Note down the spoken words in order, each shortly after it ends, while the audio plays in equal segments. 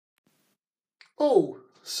Oh,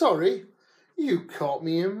 sorry, you caught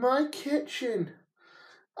me in my kitchen.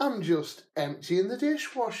 I'm just emptying the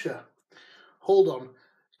dishwasher. Hold on,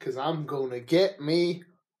 because I'm going to get me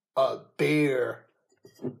a beer.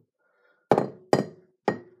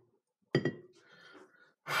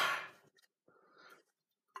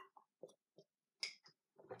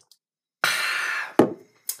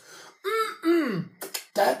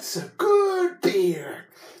 That's a good beer.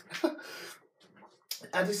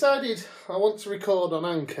 I decided I want to record on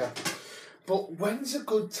Anchor, but when's a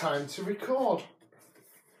good time to record?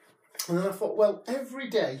 And then I thought, well, every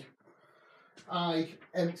day I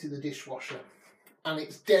empty the dishwasher and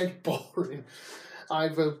it's dead boring.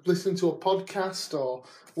 Either listen to a podcast or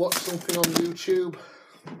watch something on YouTube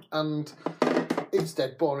and it's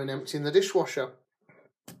dead boring emptying the dishwasher.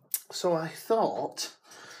 So I thought,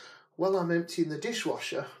 well, I'm emptying the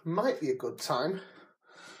dishwasher, might be a good time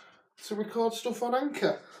to record stuff on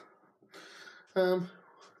Anchor.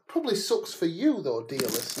 Probably sucks for you though, dear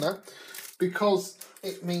listener, because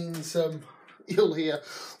it means you'll hear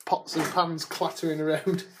pots and pans clattering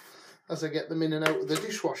around as I get them in and out of the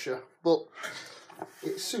dishwasher. But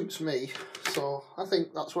it suits me, so I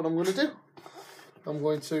think that's what I'm going to do. I'm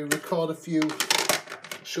going to record a few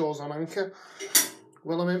shows on Anchor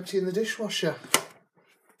while I'm emptying the dishwasher.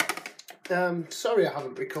 Sorry I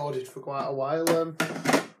haven't recorded for quite a while.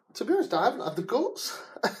 To be honest, I haven't had the guts.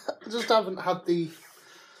 I just haven't had the...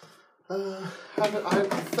 I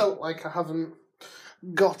felt like I haven't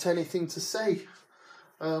got anything to say,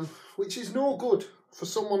 which is no good for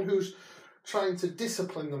someone who's trying to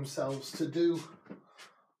discipline themselves to do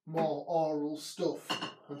more oral stuff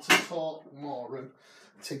and to talk more and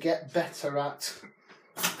to get better at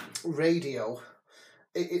radio.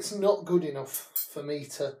 It's not good enough for me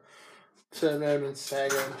to turn around and say,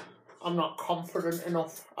 I'm not confident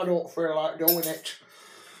enough, I don't feel like doing it.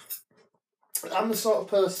 I'm the sort of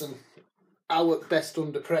person, I work best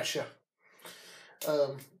under pressure.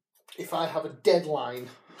 If I have a deadline,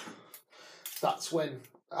 that's when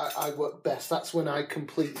I work best. That's when I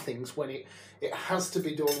complete things, when it has to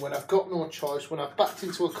be done, when I've got no choice, when I've backed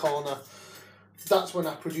into a corner. That's when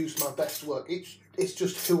I produce my best work. It's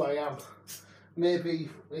just who I am. Maybe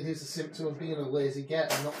it is a symptom of being a lazy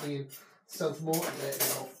get and not being self-motivated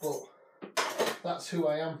enough, but that's who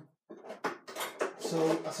I am.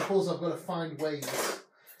 So I suppose I've got to find ways,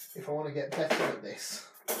 if I want to get better at this,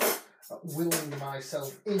 at willing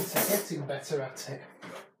myself into getting better at it.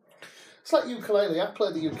 It's like ukulele. I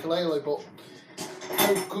play the ukulele, but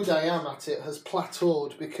how good I am at it has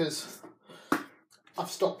plateaued because I've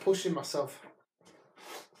stopped pushing myself.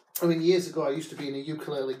 I mean, years ago I used to be in a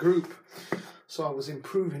ukulele group, so I was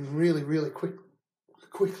improving really, really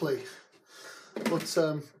quickly.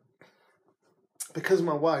 But because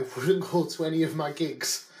my wife wouldn't go to any of my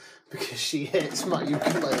gigs because she hates my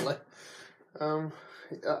ukulele,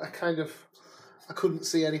 I couldn't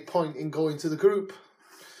see any point in going to the group,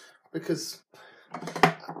 because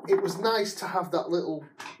it was nice to have that little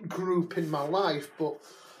group in my life, but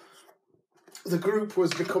the group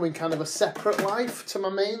was becoming kind of a separate life to my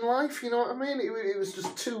main life, you know what I mean? It was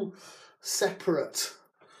just too separate.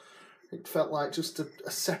 It felt like just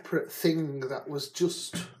a separate thing that was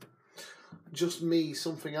just me,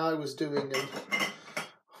 something I was doing, and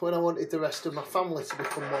when I wanted the rest of my family to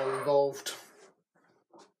become more involved,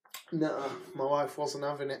 nah, my wife wasn't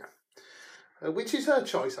having it. Which is her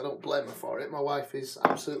choice, I don't blame her for it. My wife is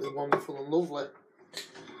absolutely wonderful and lovely.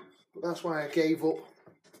 But that's why I gave up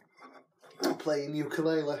playing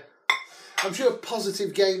ukulele. I'm sure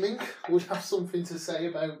Positive Gaming would have something to say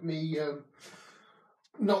about me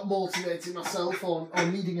not motivating myself or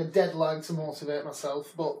needing a deadline to motivate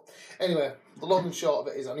myself. But anyway, the long and short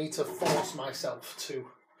of it is I need to force myself to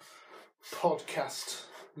podcast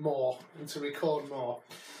more and to record more.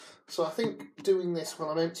 So I think doing this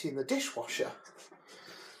while I'm emptying the dishwasher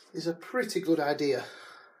is a pretty good idea,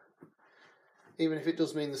 even if it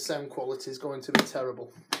does mean the sound quality is going to be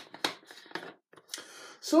terrible.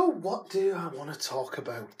 So what do I want to talk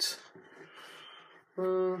about?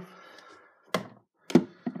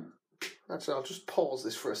 Actually, I'll just pause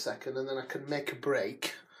this for a second and then I can make a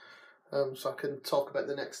break so I can talk about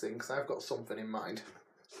the next thing, because I've got something in mind.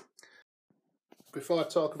 Before I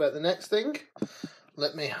talk about the next thing,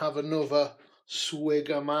 let me have another swig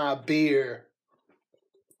of my beer.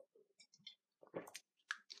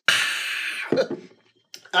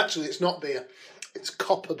 Actually, it's not beer. It's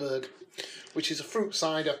Copperberg, which is a fruit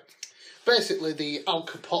cider. Basically, the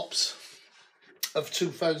Alka Pops of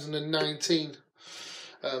 2019.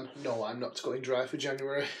 No, I'm not going dry for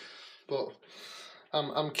January, but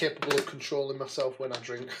I'm capable of controlling myself when I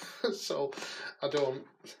drink, so I don't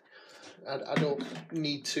I don't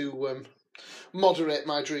need to moderate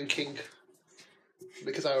my drinking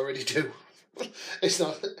because I already do. It's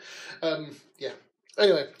not. Yeah.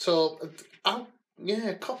 Anyway, so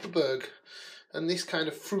Copperberg and this kind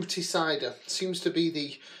of fruity cider seems to be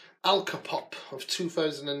the Alcopop of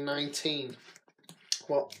 2019.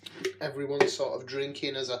 What everyone's sort of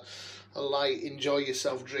drinking as a light enjoy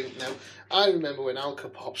yourself drink now. I remember when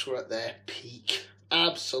Alcopops were at their peak,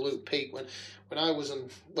 absolute peak. When I was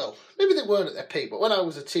maybe they weren't at their peak, but when I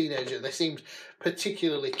was a teenager, they seemed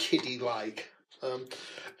particularly kiddie-like.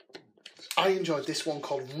 I enjoyed this one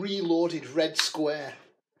called Reloaded Red Square,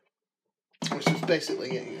 which was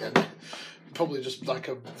basically probably just like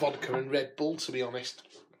a vodka and Red Bull, to be honest.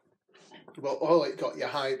 But it got you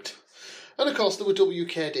hyped. And of course there were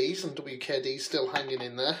WKDs, and WKD's still hanging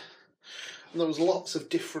in there. And there was lots of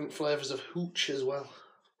different flavours of hooch as well.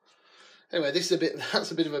 Anyway, that's a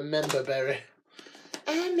bit of a member berry.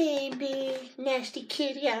 Maybe nasty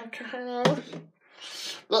kitty alcohol.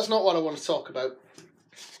 That's not what I want to talk about.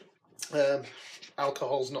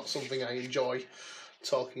 Alcohol's not something I enjoy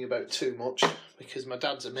talking about too much because my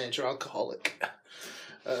dad's a major alcoholic,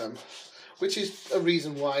 which is a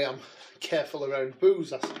reason why I'm careful around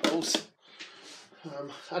booze, I suppose.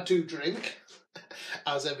 I do drink,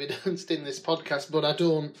 as evidenced in this podcast, but I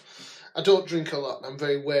don't drink a lot. I'm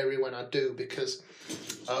very wary when I do because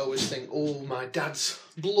I always think, oh, my dad's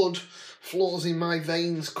blood flows in my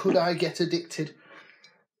veins. Could I get addicted?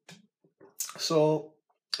 So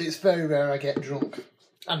it's very rare I get drunk.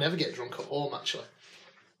 I never get drunk at home, actually.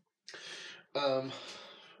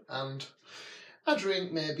 And I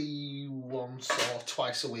drink maybe once or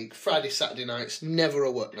twice a week. Friday, Saturday nights, never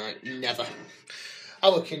a work night, never. I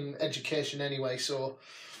work in education anyway, so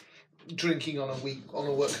drinking on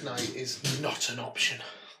a work night is not an option.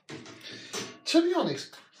 To be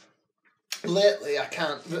honest, lately I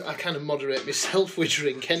kind of moderate myself with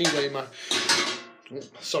drink anyway.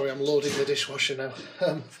 Sorry, I'm loading the dishwasher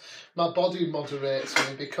now. My body moderates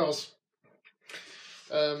me because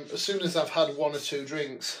as soon as I've had one or two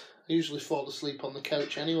drinks, I usually fall asleep on the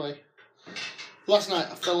couch anyway. Last night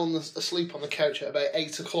I fell asleep on the couch at about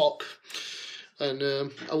 8 o'clock, and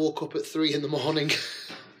I woke up at 3 in the morning.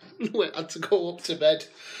 I had to go up to bed.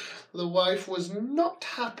 The wife was not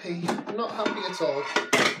happy at all.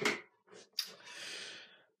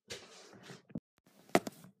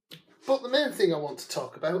 But the main thing I want to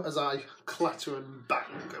talk about as I clatter and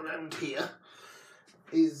bang around here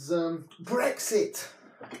is Brexit,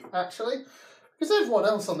 actually. Because everyone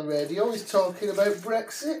else on the radio is talking about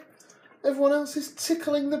Brexit. Everyone else is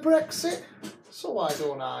tickling the Brexit. So why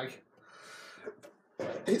don't I?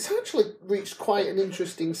 It's actually reached quite an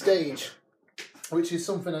interesting stage, which is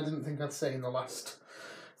something I didn't think I'd say in the last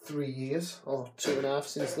 3 years, or 2.5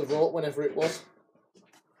 since the vote, whenever it was.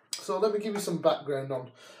 So let me give you some background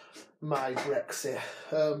on my Brexit.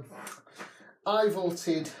 I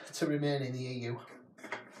voted to remain in the EU.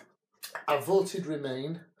 I voted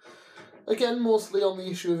Remain, again mostly on the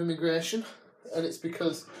issue of immigration, and it's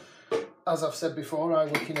because, as I've said before, I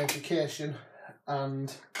work in education,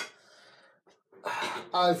 and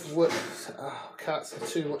I've worked, I can't say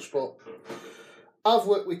too much, but I've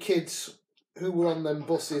worked with kids who were on them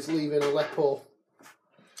buses leaving Aleppo,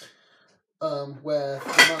 where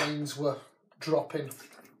the mines were dropping.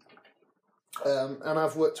 And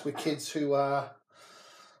I've worked with kids who are,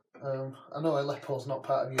 I know Aleppo's not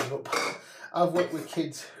part of Europe. I've worked with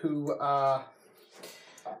kids who are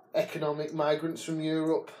economic migrants from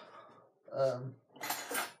Europe.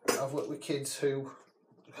 I've worked with kids who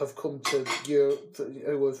have come to Europe,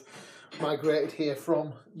 who have migrated here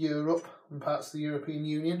from Europe and parts of the European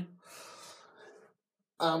Union.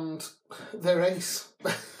 And they're ace.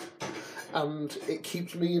 And it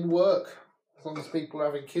keeps me in work. As long as people are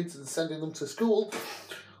having kids and sending them to school,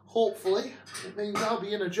 hopefully it means I'll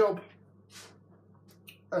be in a job.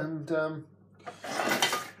 And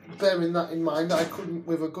bearing that in mind, I couldn't,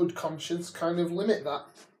 with a good conscience, kind of limit that.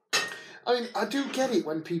 I mean, I do get it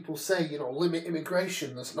when people say, limit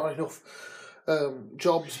immigration, there's not enough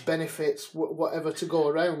jobs, benefits, whatever to go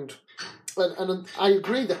around. And I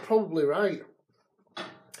agree, they're probably right.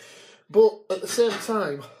 But at the same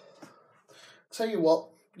time, tell you what,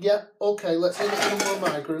 yeah, okay, let's limit the number of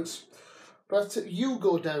migrants. But you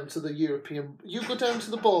go down to the you go down to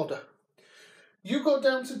the border. You go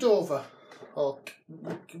down to Dover, or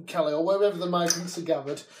Calais, or wherever the migrants are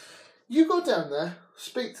gathered. You go down there,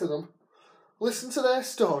 speak to them, listen to their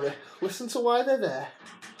story, listen to why they're there,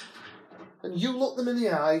 and you look them in the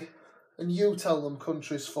eye, and you tell them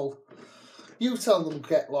country's full. You tell them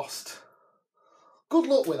get lost. Good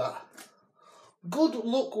luck with that. Good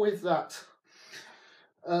luck with that.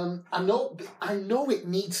 I know it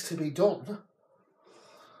needs to be done,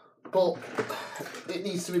 but it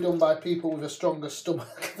needs to be done by people with a stronger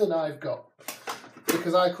stomach than I've got,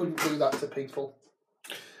 because I couldn't do that to people,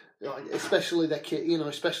 especially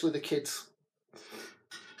the kids.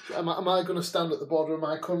 Am I going to stand at the border of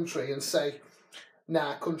my country and say,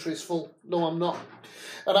 nah, country's full? No, I'm not.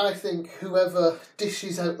 And I think whoever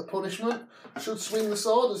dishes out the punishment should swing the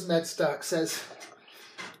sword, as Ned Stark says.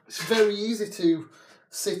 It's very easy to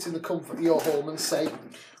sit in the comfort of your home and say,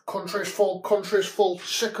 country's full,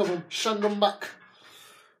 sick of them, send them back.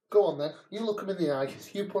 Go on then, you look them in the eye,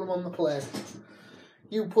 you put them on the plane,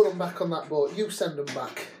 you put them back on that boat, you send them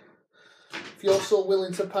back. If you're so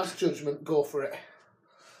willing to pass judgment, go for it.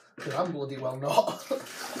 Because I'm bloody well not.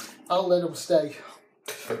 I'll let them stay.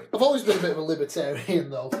 I've always been a bit of a libertarian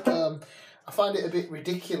though. I find it a bit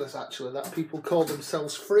ridiculous actually that people call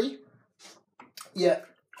themselves free. Yet,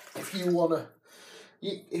 if you want to...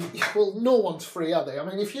 well, no one's free, are they? I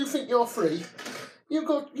mean, if you think you're free,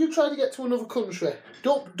 you try to get to another country.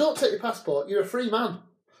 Don't take your passport. You're a free man.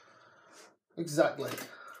 Exactly.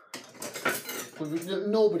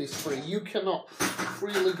 Nobody's free. You cannot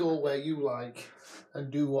freely go where you like and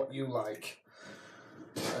do what you like.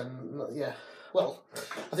 And yeah, well,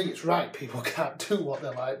 I think it's right people can't do what they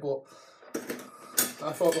like, but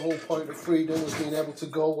I thought the whole point of freedom was being able to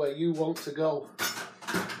go where you want to go.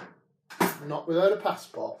 Not without a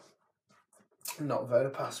passport. Not without a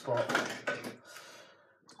passport.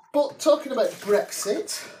 But talking about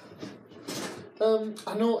Brexit,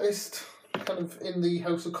 I noticed kind of in the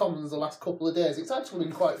House of Commons the last couple of days, it's actually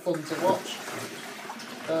been quite fun to watch.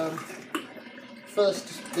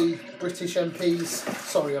 First, the British MPs,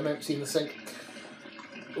 sorry, I'm emptying the sink,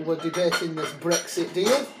 were debating this Brexit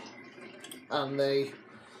deal, and they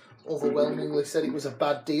overwhelmingly said it was a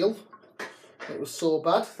bad deal. It was so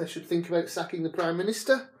bad, they should think about sacking the Prime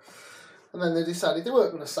Minister. And then they decided they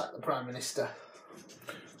weren't going to sack the Prime Minister.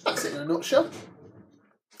 That's it in a nutshell.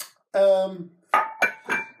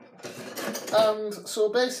 And so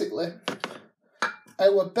basically,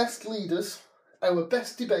 our best leaders, our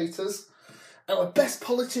best debaters, our best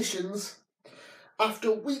politicians,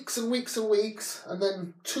 after weeks and weeks and weeks, and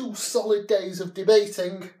then 2 solid days of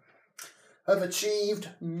debating, have achieved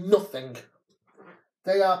nothing.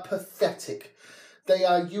 They are pathetic. They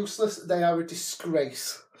are useless. They are a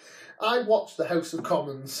disgrace. I watched the House of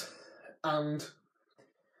Commons, and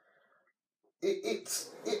it's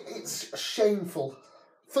shameful.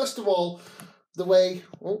 First of all, the way...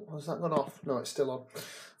 Oh, has that gone off? No, it's still on.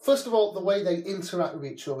 First of all, the way they interact with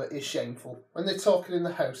each other is shameful. When they're talking in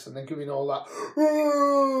the House and they're giving all that...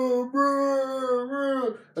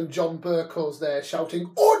 And John Bercow's there shouting,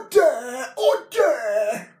 "Order!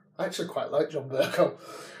 Order!" I actually quite like John Bercow.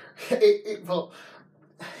 But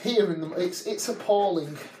hearing them, it's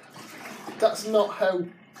appalling. That's not how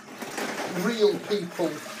real people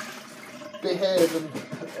behave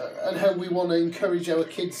and how we want to encourage our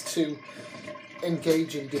kids to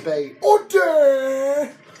engage in debate.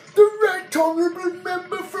 Order! The Right Honourable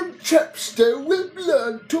Member from Chepstow will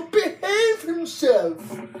learn to behave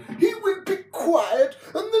himself. He will be quiet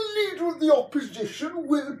and the Leader of the Opposition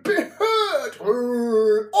will be heard.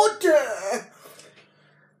 Order!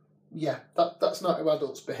 Yeah, that's not how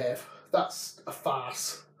adults behave. That's a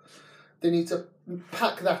farce. They need to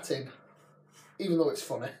pack that in, even though it's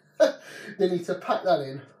funny. They need to pack that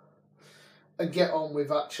in and get on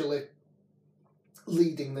with actually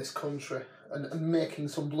leading this country and making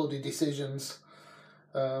some bloody decisions.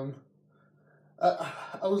 I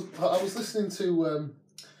was listening to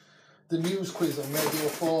the news quiz on Radio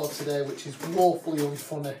 4 today, which is woefully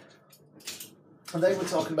unfunny. And they were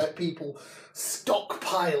talking about people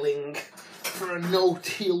stockpiling for a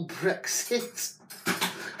no-deal Brexit.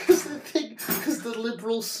 Because the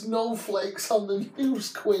liberal snowflakes on the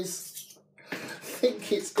news quiz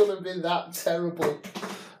think it's going to be that terrible.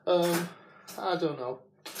 I don't know.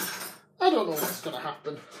 I don't know what's going to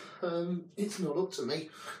happen. It's not up to me.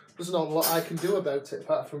 There's not a lot I can do about it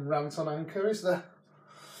apart from rant on Anchor, is there?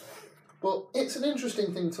 But it's an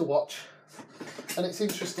interesting thing to watch. And it's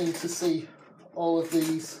interesting to see all of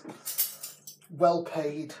these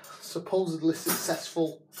well-paid, supposedly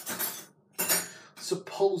successful,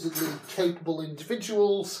 supposedly capable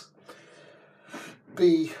individuals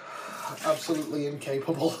be absolutely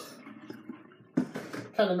incapable.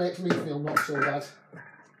 Kind of makes me feel not so bad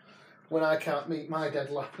when I can't meet my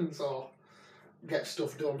deadlines or get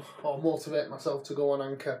stuff done or motivate myself to go on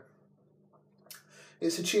Anchor.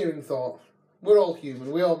 It's a cheering thought. We're all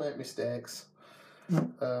human, we all make mistakes.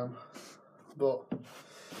 But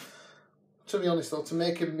to be honest though, to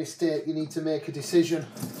make a mistake you need to make a decision.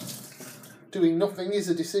 doing nothing is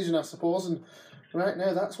a decision, I suppose, and right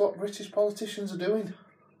now that's what British politicians are doing.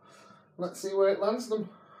 Let's see where it lands them.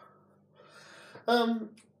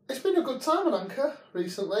 It's been a good time on Anchor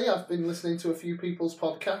recently. I've been listening to a few people's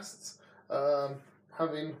podcasts,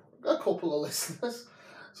 having a couple of listeners.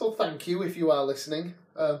 So thank you if you are listening.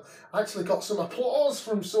 I actually got some applause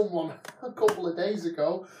from someone a couple of days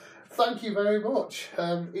ago. Thank you very much.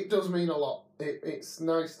 It does mean a lot. It's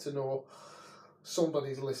nice to know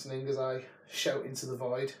somebody's listening as I shout into the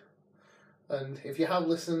void. And if you have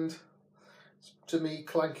listened to me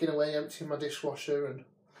clanking away, emptying my dishwasher and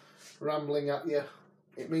rambling at you,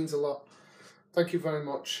 it means a lot. Thank you very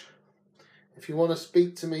much. If you want to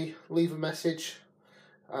speak to me, leave a message.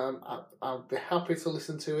 I'll be happy to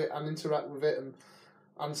listen to it and interact with it and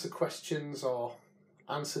answer questions or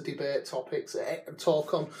answer debate topics and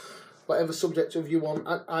talk on whatever subject of you want.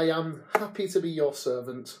 I am happy to be your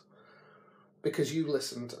servant because you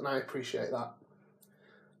listened and I appreciate that.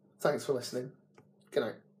 Thanks for listening. Good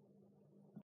night.